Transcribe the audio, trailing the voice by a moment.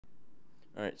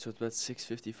Alright, so it's about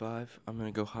 6:55. I'm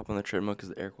gonna go hop on the treadmill because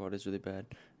the air quality is really bad,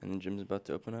 and the gym's about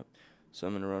to open up. So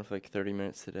I'm gonna run for like 30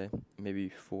 minutes today, maybe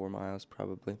 4 miles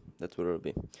probably. That's what it'll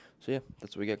be. So yeah,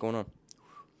 that's what we got going on.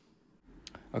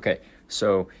 Okay,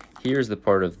 so here's the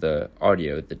part of the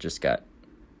audio that just got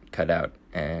cut out,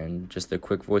 and just a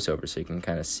quick voiceover so you can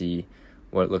kind of see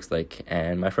what it looks like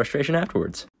and my frustration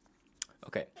afterwards.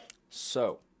 Okay,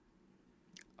 so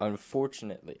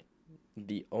unfortunately,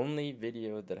 the only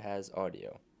video that has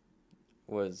audio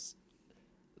was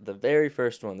the very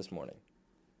first one this morning.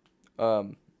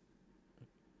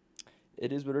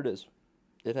 It is what it is.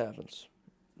 It happens.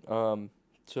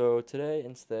 So today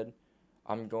instead,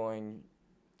 I'm going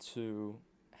to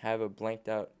have a blanked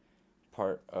out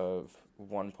part of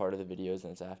one part of the videos,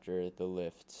 and it's after the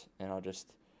lift, and I'll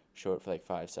just show it for like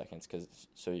 5 seconds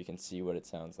so you can see what it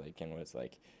sounds like and what it's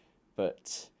like.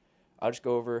 But I'll just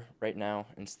go over right now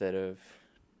instead of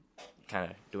kind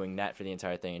of doing that for the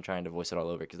entire thing and trying to voice it all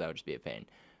over because that would just be a pain.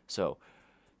 So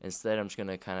instead, I'm just going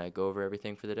to kind of go over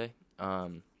everything for the day.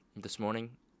 This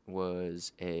morning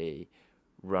was a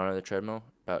run on the treadmill,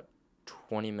 about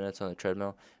 20 minutes on the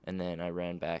treadmill, and then I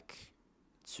ran back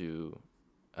to,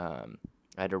 I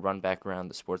had to run back around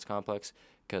the sports complex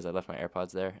because I left my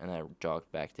AirPods there, and then I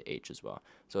jogged back to H as well.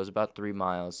 So it was about 3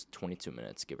 miles, 22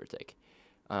 minutes, give or take.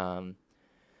 And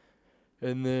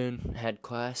then had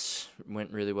class,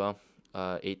 went really well,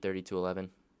 8:30 to 11.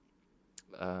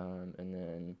 And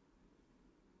then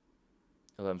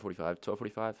 11:45,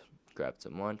 12:45, grabbed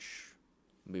some lunch.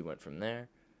 We went from there.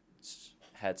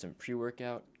 Had some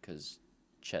pre-workout because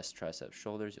chest, triceps,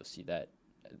 shoulders. You'll see that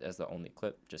as the only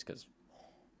clip just because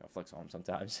I flex arms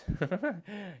sometimes.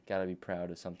 Gotta be proud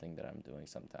of something that I'm doing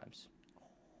sometimes.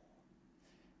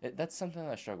 That's something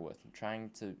that I struggle with. I'm trying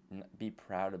to be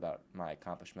proud about my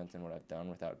accomplishments and what I've done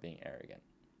without being arrogant,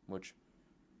 which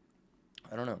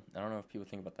I don't know. I don't know if people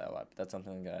think about that a lot, but that's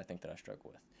something that I think that I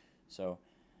struggle with. So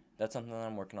that's something that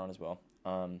I'm working on as well.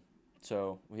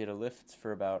 So we had a lift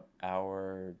for about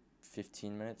hour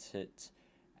 15 minutes, hit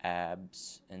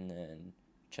abs and then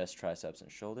chest, triceps,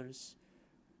 and shoulders.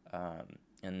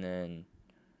 And then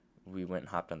we went and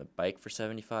hopped on the bike for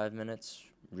 75 minutes.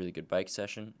 Really good bike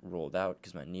session. Rolled out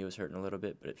because my knee was hurting a little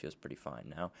bit, but it feels pretty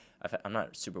fine now. I'm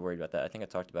not super worried about that. I think I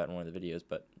talked about it in one of the videos,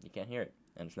 but you can't hear it,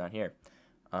 and it's not here.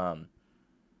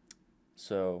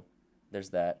 So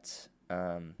there's that.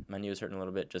 My knee was hurting a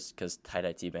little bit just because tight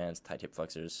IT bands, tight hip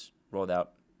flexors. Rolled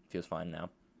out, feels fine now.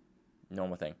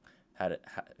 Normal thing.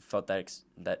 Felt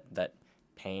that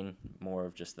pain, more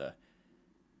of just the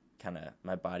kind of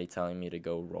my body telling me to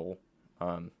go roll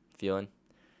feeling.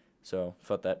 So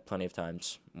felt that plenty of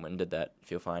times. Went and did that.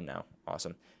 Feel fine now.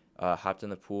 Awesome. Hopped in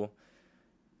the pool.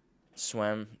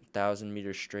 Swam 1,000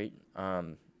 meters straight.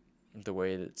 The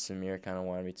way that Samir kind of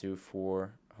wanted me to.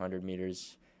 400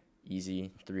 meters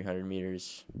easy. 300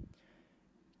 meters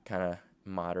kind of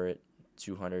moderate.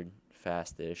 200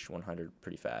 fast-ish. 100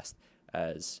 pretty fast.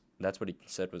 As that's what he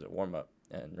said was a warm-up.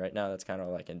 And right now that's kind of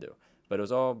all I can do. But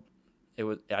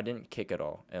I didn't kick at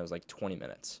all. And it was like 20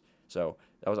 minutes. So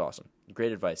that was awesome.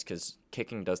 Great advice because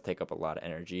kicking does take up a lot of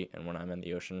energy. And when I'm in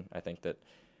the ocean, I think that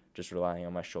just relying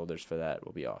on my shoulders for that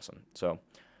will be awesome. So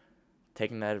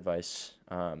taking that advice,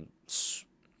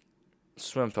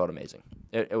 swim felt amazing.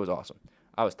 It was awesome.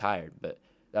 I was tired, but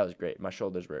that was great. My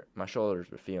shoulders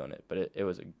were feeling it, but it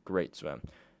was a great swim.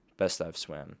 Best I've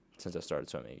swam since I started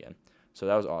swimming again. So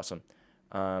that was awesome.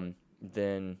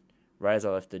 Then right as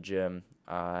I left the gym,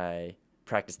 I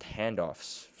practiced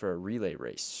handoffs for a relay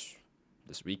race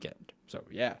this weekend. So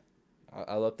yeah,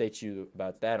 I'll update you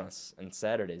about that on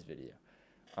Saturday's video.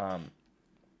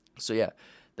 So yeah,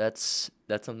 that's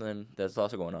something that's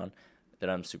also going on that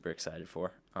I'm super excited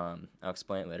for. I'll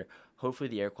explain it later. Hopefully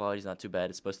the air quality is not too bad.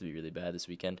 It's supposed to be really bad this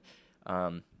weekend.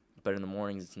 But in the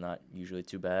mornings it's not usually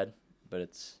too bad. But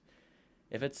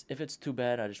if it's too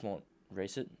bad, I just won't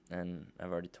race it. And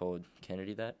I've already told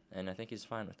Kennedy that, and I think he's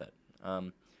fine with that.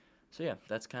 So yeah,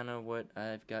 that's kind of what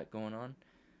I've got going on.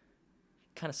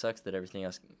 Kind of sucks that everything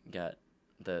else got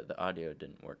the audio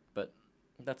didn't work, but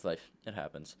that's life. It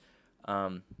happens.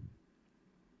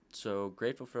 So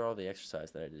grateful for all the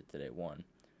exercise that I did today.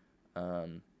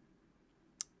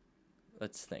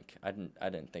 Let's think. I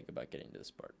didn't think about getting to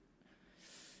this part.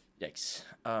 Yikes.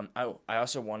 I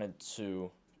also wanted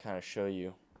to kind of show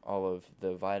you all of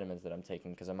the vitamins that I'm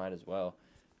taking because I might as well,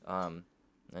 and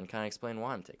kind of explain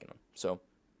why I'm taking them. So,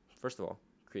 first of all,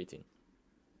 creatine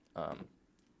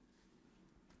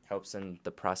helps in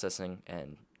the processing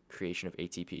and creation of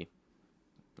ATP,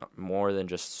 more than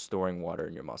just storing water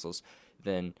in your muscles.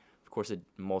 Then, of course, a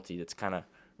multi that's kind of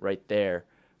right there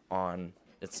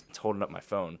it's holding up my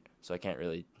phone, so I can't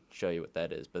really show you what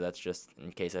that is, but that's just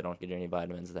in case I don't get any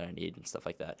vitamins that I need and stuff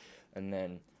like that. And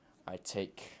then I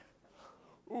take,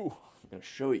 I'm going to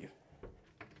show you,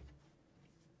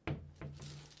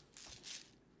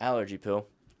 allergy pill,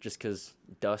 just because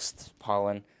dust,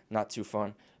 pollen, not too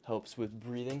fun, helps with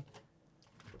breathing.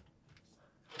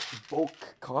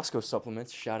 Bulk Costco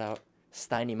supplements, shout out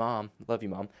Steiny Mom, love you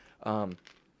Mom.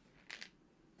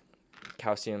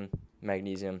 Calcium,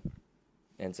 magnesium,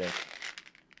 and zinc.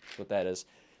 That's what that is.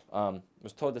 I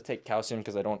was told to take calcium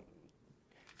because I don't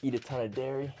eat a ton of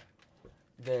dairy.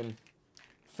 Then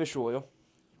fish oil.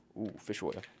 Fish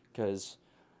oil. Because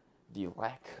the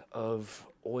lack of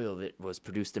oil that was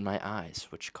produced in my eyes,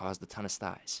 which caused a ton of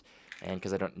styes. And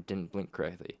because I didn't blink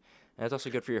correctly. And it's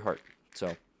also good for your heart.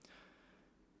 So,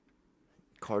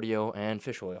 cardio and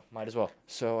fish oil. Might as well.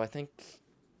 So, I think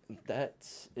that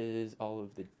is all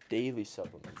of the daily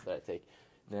supplements that I take.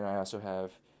 Then I also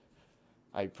have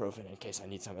ibuprofen in case I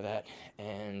need some of that.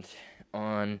 And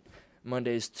on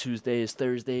Mondays, Tuesdays,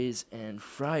 Thursdays, and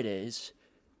Fridays,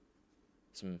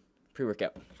 some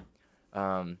pre-workout.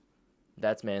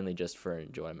 That's mainly just for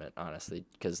enjoyment, honestly,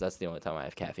 because that's the only time I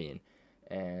have caffeine.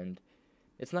 And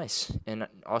it's nice. And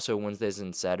also Wednesdays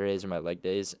and Saturdays are my leg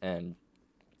days, and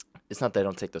it's not that I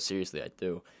don't take those seriously, I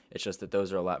do. It's just that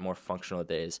those are a lot more functional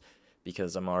days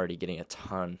because I'm already getting a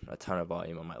ton of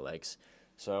volume on my legs.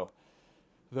 So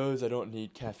those I don't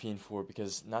need caffeine for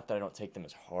because not that I don't take them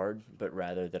as hard, but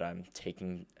rather that I'm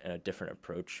taking a different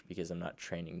approach because I'm not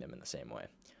training them in the same way.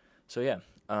 So yeah,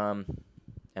 and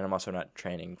I'm also not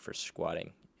training for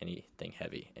squatting anything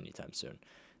heavy anytime soon.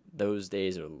 Those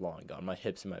days are long gone. My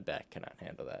hips and my back cannot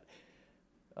handle that.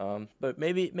 But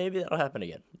maybe that'll happen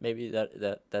again. Maybe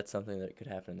that's something that could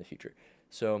happen in the future.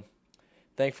 So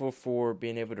thankful for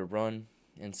being able to run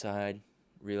inside,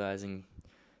 realizing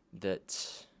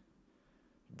that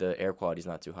the air quality is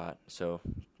not too hot. So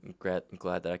I'm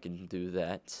glad that I can do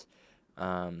that.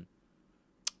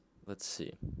 Let's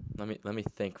see. Let me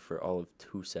think for all of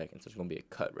 2 seconds. There's gonna be a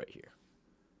cut right here.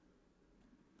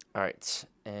 All right,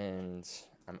 and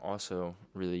I'm also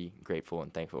really grateful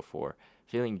and thankful for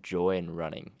feeling joy in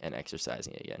running and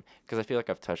exercising again, because I feel like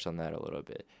I've touched on that a little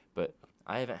bit, but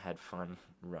I haven't had fun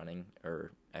running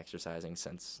or exercising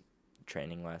since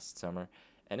training last summer,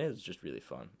 and it was just really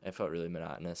fun. It felt really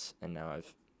monotonous, and now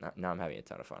I'm having a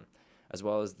ton of fun, as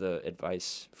well as the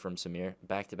advice from Samir.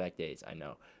 Back-to-back days, I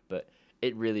know, but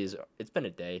it really is. It's been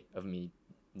a day of me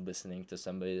listening to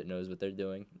somebody that knows what they're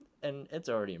doing, and it's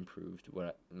already improved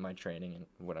my training and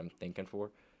what I'm thinking for.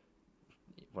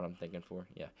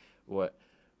 Yeah, what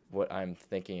I'm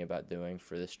thinking about doing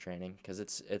for this training, because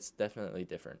it's definitely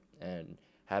different, and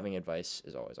having advice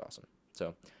is always awesome.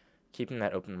 So keeping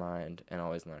that open mind and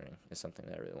always learning is something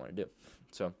that I really want to do.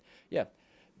 So yeah,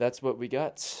 that's what we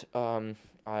got.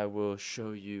 I will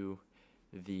show you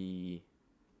the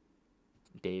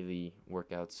daily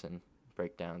workouts and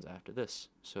breakdowns after this.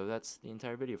 So that's the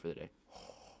entire video for the day.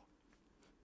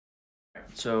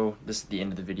 So this is the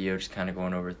end of the video, just kind of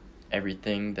going over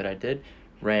everything that I did.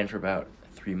 Ran for about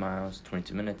 3 miles,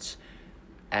 22 minutes.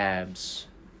 Abs,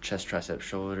 chest, triceps,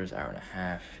 shoulders, hour and a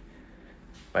half.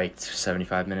 Biked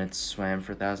 75 minutes, swam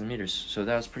for 1,000 meters. So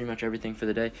that was pretty much everything for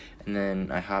the day. And then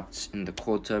I hopped in the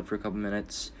cold tub for a couple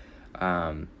minutes.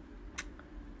 Hopped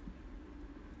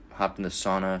in the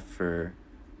sauna for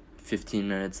 15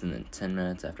 minutes and then 10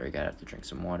 minutes after I got out to drink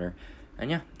some water.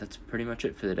 And yeah, that's pretty much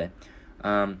it for the day.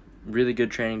 Really good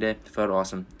training day, felt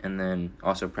awesome, and then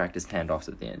also practiced handoffs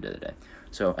at the end of the day.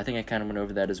 So I think I kind of went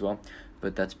over that as well,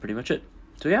 but that's pretty much it.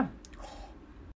 So yeah,